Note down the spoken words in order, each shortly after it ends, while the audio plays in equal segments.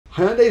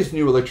Hyundai's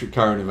new electric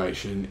car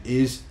innovation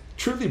is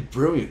truly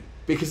brilliant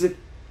because it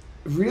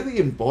really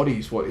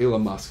embodies what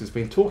Elon Musk has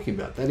been talking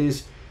about. That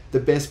is, the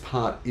best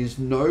part is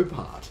no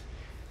part.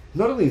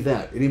 Not only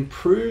that, it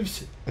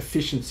improves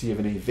efficiency of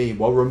an EV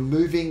while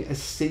removing a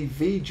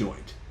CV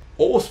joint,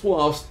 all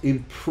whilst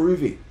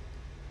improving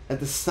at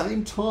the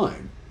same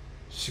time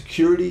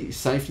security,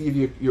 safety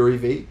of your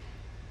EV,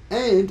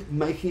 and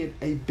making it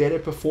a better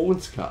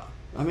performance car.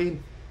 I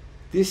mean,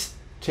 this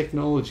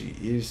technology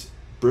is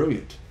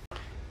brilliant.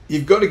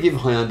 You've got to give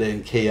Hyundai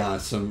and Kia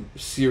some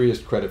serious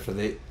credit for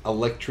their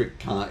electric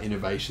car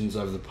innovations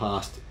over the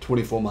past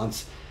 24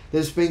 months.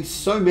 There's been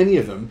so many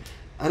of them,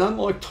 and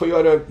unlike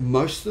Toyota,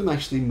 most of them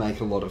actually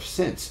make a lot of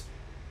sense.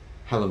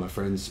 Hello my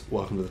friends,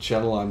 welcome to the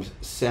channel. I'm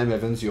Sam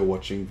Evans, you're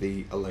watching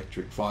the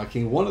Electric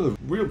Viking. One of the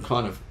real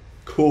kind of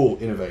cool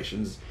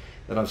innovations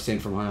that I've seen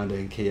from Hyundai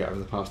and Kia over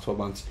the past 12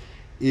 months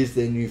is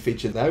their new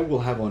feature they will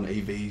have on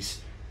EVs,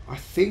 I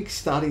think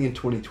starting in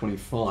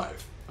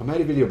 2025. I made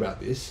a video about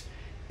this.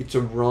 It's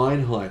a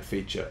ride height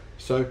feature.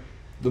 So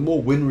the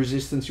more wind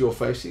resistance you're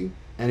facing,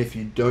 and if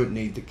you don't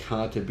need the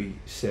car to be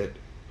set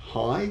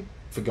high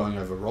for going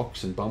over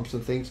rocks and bumps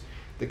and things,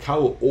 the car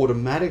will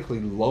automatically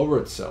lower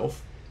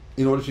itself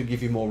in order to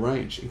give you more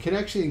range. It can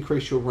actually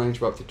increase your range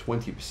by up to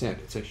 20%.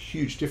 It's a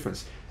huge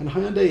difference. And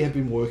Hyundai have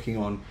been working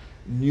on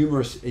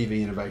numerous EV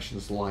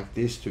innovations like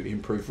this to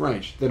improve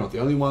range. They're not the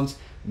only ones.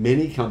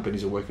 Many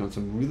companies are working on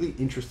some really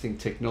interesting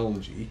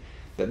technology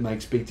that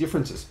makes big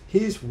differences.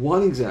 Here's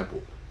one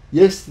example.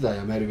 Yesterday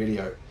I made a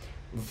video.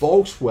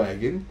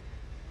 Volkswagen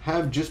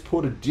have just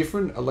put a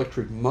different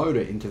electric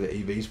motor into the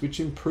EVs which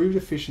improved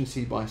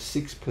efficiency by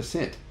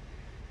 6%.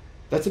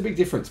 That's a big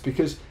difference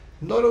because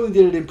not only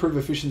did it improve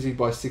efficiency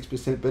by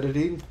 6%, but it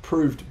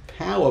improved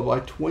power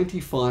by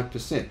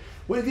 25%.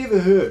 When have you ever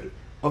heard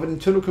of an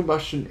internal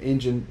combustion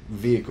engine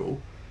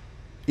vehicle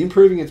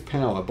improving its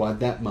power by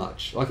that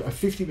much? Like a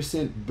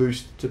 50%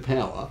 boost to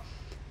power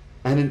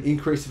and an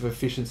increase of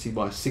efficiency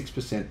by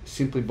 6%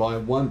 simply by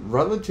one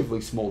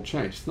relatively small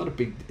change. It's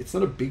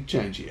not a big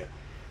change here.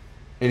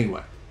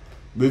 Anyway,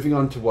 moving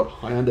on to what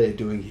Hyundai are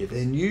doing here.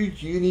 Their new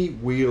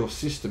uni-wheel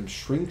system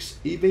shrinks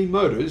EV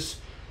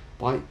motors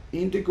by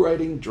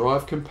integrating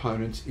drive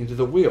components into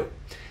the wheel.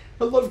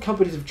 A lot of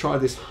companies have tried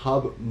this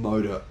hub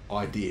motor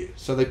idea.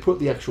 So they put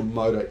the actual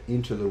motor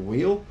into the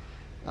wheel.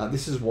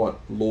 This is what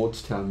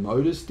Lordstown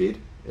Motors did.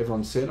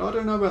 Everyone said, I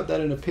don't know about that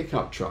in a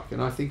pickup truck,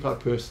 and I think I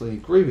personally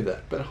agree with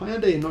that. But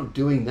Hyundai are not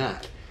doing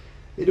that.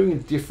 They're doing a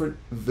different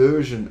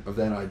version of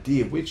that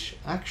idea, which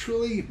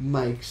actually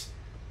makes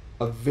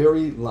a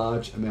very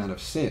large amount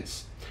of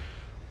sense.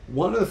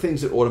 One of the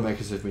things that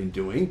automakers have been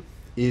doing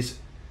is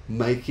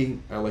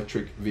making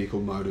electric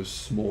vehicle motors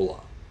smaller.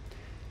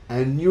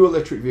 And new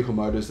electric vehicle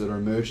motors that are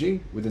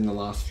emerging within the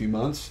last few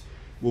months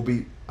will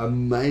be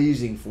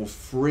amazing for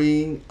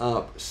freeing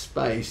up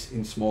space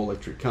in small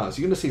electric cars.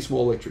 You're going to see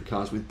small electric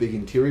cars with big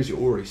interiors. You're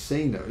already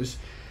seeing those.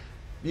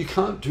 You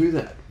can't do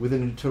that with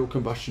an internal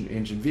combustion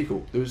engine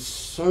vehicle. There's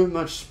so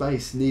much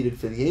space needed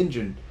for the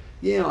engine.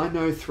 Yeah, I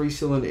know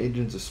 3-cylinder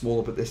engines are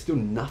smaller, but they're still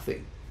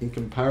nothing in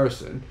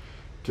comparison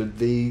to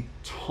the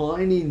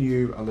tiny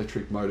new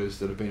electric motors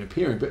that have been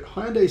appearing. But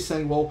Hyundai is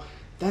saying, well,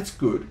 that's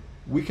good.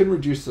 We can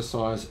reduce the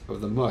size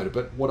of the motor,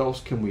 but what else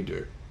can we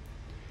do?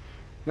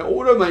 Now,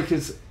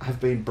 automakers have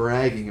been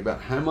bragging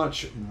about how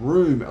much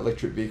room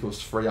electric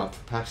vehicles free up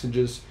for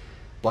passengers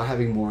by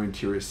having more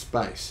interior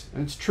space.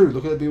 And it's true,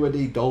 look at the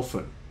BYD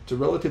Dolphin. It's a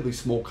relatively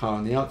small car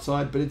on the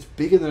outside, but it's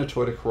bigger than a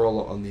Toyota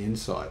Corolla on the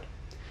inside.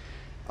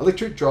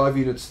 Electric drive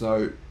units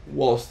though,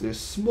 whilst they're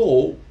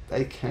small,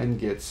 they can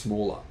get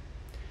smaller.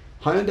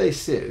 Hyundai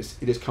says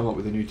it has come up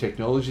with a new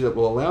technology that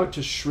will allow it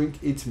to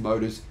shrink its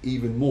motors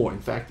even more, in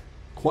fact,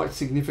 quite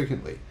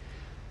significantly,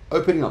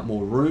 opening up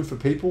more room for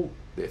people,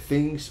 their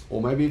things,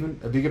 or maybe even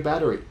a bigger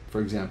battery,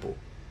 for example.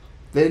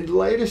 Their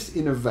latest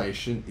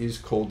innovation is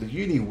called the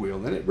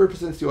uni-wheel, and it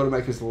represents the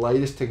automaker's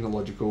latest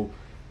technological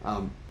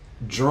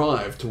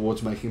drive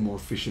towards making more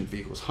efficient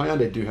vehicles.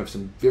 Hyundai do have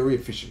some very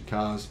efficient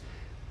cars,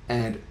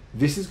 and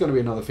this is going to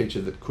be another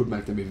feature that could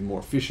make them even more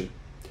efficient.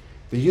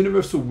 The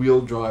universal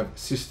wheel drive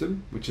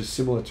system, which is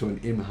similar to an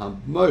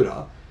in-hub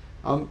motor,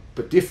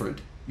 but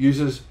different,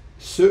 uses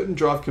certain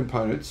drive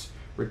components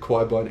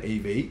required by an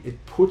EV.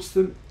 It puts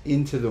them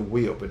into the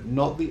wheel, but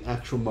not the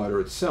actual motor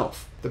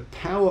itself. The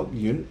power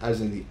unit,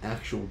 as in the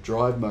actual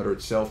drive motor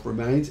itself,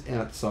 remains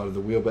outside of the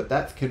wheel, but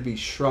that can be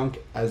shrunk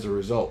as a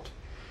result.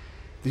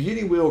 The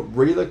uni-wheel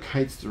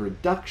relocates the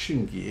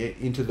reduction gear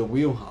into the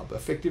wheel hub,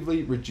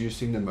 effectively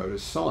reducing the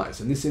motor's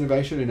size. And this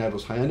innovation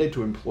enables Hyundai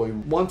to employ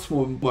one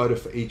small motor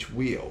for each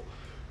wheel,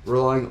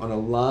 relying on a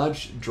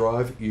large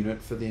drive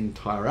unit for the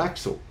entire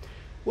axle.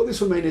 What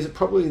this will mean is that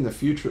probably in the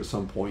future at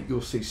some point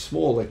you'll see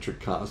small electric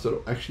cars that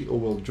are actually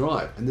all-wheel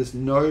drive, and there's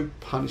no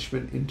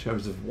punishment in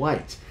terms of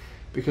weight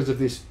because of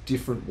this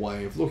different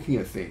way of looking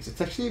at things.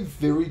 It's actually a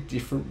very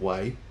different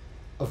way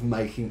of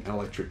making an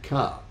electric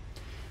car.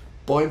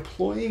 By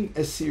employing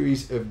a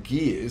series of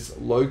gears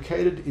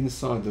located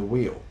inside the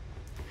wheel,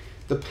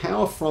 The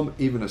power from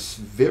even a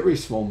very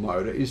small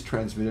motor is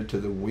transmitted to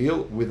the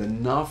wheel with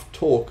enough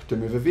torque to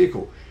move a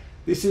vehicle.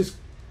 This is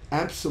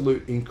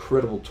absolute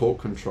incredible torque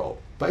control.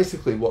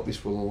 Basically what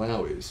this will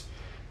allow is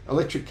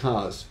electric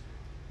cars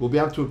will be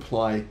able to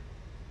apply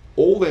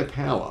all their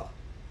power,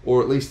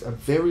 or at least a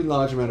very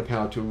large amount of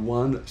power, to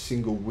one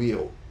single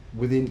wheel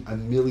within a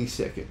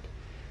millisecond.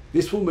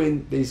 This will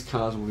mean these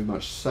cars will be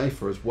much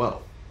safer as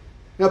well.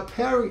 Now,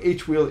 powering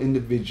each wheel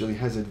individually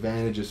has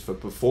advantages for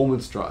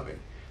performance driving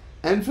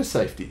and for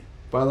safety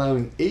by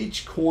allowing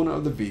each corner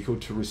of the vehicle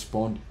to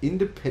respond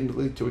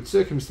independently to its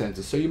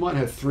circumstances. So you might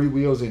have 3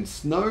 wheels in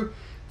snow,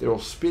 they're all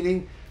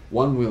spinning,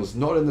 one wheel's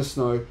not in the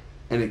snow,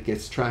 and it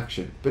gets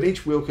traction. But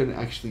each wheel can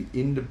actually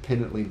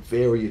independently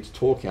vary its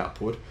torque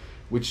output,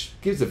 which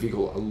gives the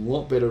vehicle a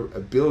lot better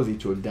ability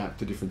to adapt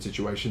to different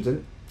situations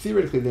and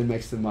theoretically then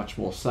makes them much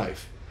more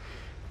safe.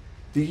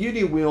 The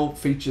uni wheel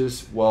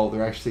features, well,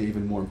 they're actually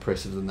even more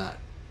impressive than that.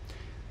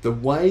 The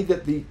way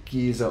that the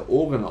gears are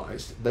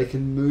organized, they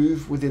can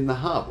move within the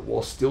hub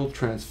while still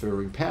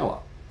transferring power.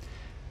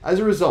 As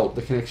a result,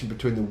 the connection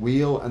between the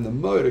wheel and the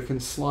motor can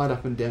slide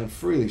up and down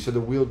freely, so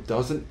the wheel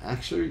doesn't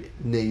actually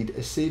need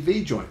a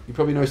CV joint. You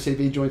probably know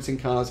CV joints in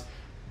cars,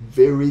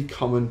 very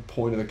common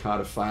point of the car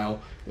to fail.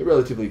 They're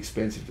relatively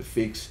expensive to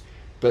fix,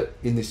 but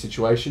in this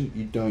situation,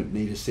 you don't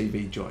need a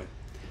CV joint.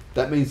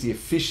 That means the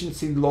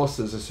efficiency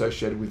losses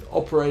associated with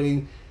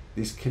operating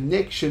this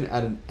connection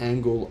at an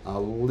angle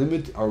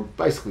are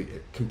basically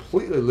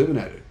completely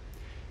eliminated.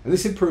 And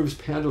this improves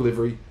power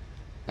delivery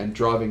and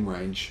driving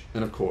range,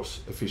 and of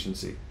course,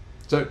 efficiency.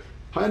 So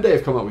Hyundai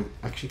have come up with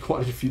actually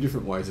quite a few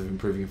different ways of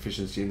improving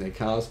efficiency in their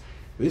cars.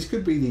 This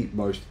could be the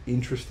most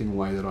interesting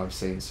way that I've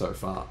seen so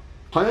far.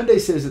 Hyundai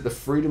says that the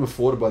freedom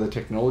afforded by the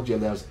technology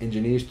allows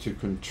engineers to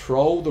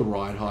control the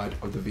ride height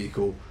of the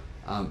vehicle,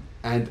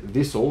 and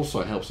this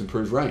also helps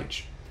improve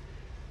range.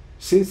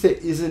 Since there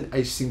isn't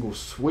a single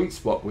sweet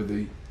spot where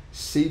the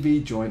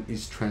CV joint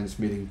is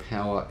transmitting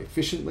power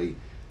efficiently,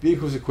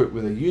 vehicles equipped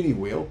with a uni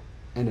wheel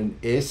and an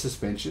air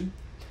suspension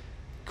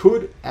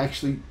could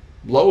actually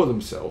lower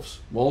themselves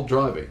while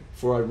driving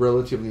for a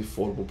relatively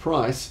affordable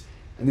price,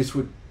 and this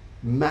would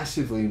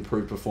massively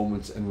improve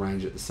performance and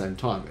range at the same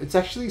time. It's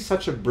actually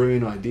such a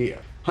brilliant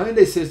idea.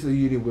 Hyundai says the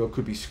uni wheel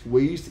could be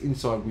squeezed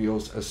inside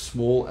wheels as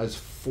small as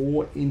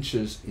 4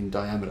 inches in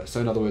diameter.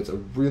 So in other words, a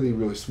really,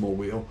 really small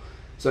wheel.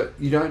 So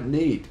you don't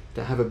need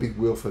to have a big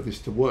wheel for this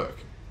to work.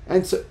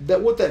 And so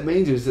what that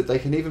means is that they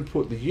can even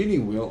put the uni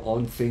wheel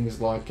on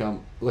things like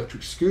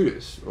electric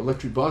scooters or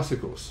electric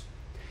bicycles.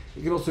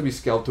 It can also be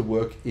scaled to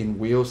work in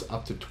wheels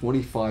up to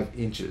 25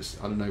 inches.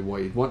 I don't know why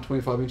you'd want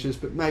 25 inches,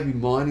 but maybe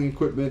mining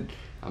equipment,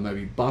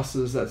 maybe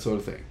buses, that sort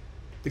of thing.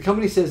 The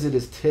company says it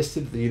has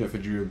tested the unit for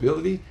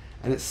durability,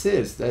 and it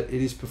says that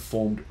it is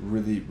performed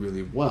really,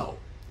 really well.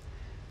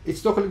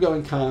 It's not going to go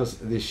in cars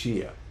this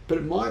year, but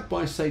it might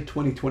by, say,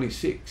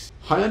 2026.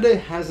 Hyundai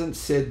hasn't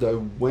said, though,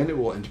 when it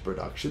will enter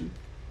production,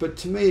 but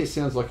to me it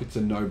sounds like it's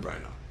a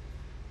no-brainer.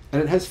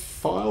 And it has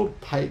filed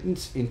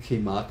patents in key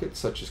markets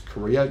such as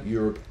Korea,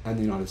 Europe, and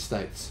the United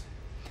States.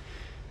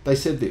 They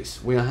said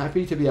this: "We are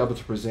happy to be able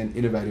to present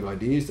innovative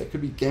ideas that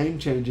could be game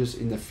changers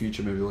in the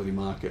future mobility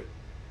market.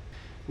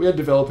 We are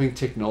developing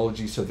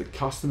technology so that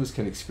customers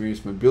can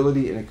experience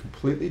mobility in a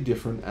completely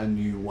different and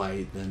new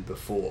way than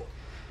before."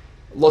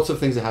 Lots of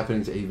things are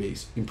happening to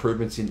EVs.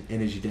 Improvements in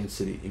energy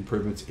density,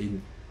 improvements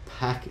in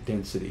pack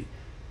density,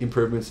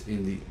 improvements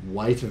in the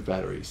weight of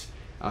batteries,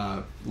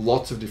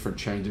 lots of different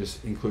changes,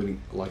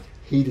 including like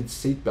heated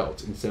seat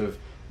belts. Instead of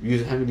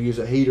having to use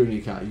a heater in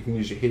your car, you can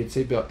use your heated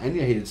seat belt and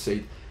your heated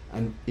seat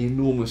and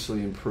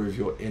enormously improve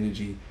your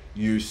energy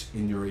use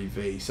in your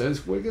EV. So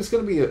there's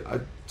going to be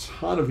a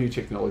ton of new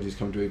technologies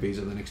coming to EVs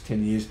over the next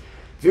 10 years.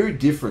 Very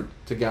different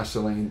to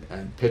gasoline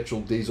and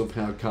petrol, diesel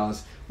powered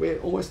cars, where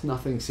almost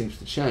nothing seems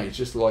to change,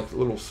 just like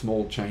little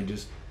small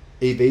changes.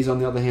 EVs, on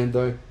the other hand,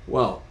 though,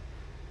 well,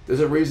 there's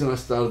a reason I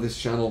started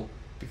this channel,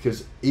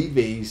 because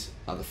EVs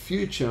are the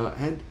future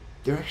and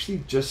they're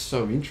actually just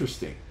so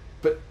interesting.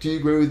 But do you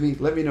agree with me?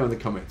 Let me know in the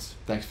comments.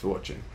 Thanks for watching.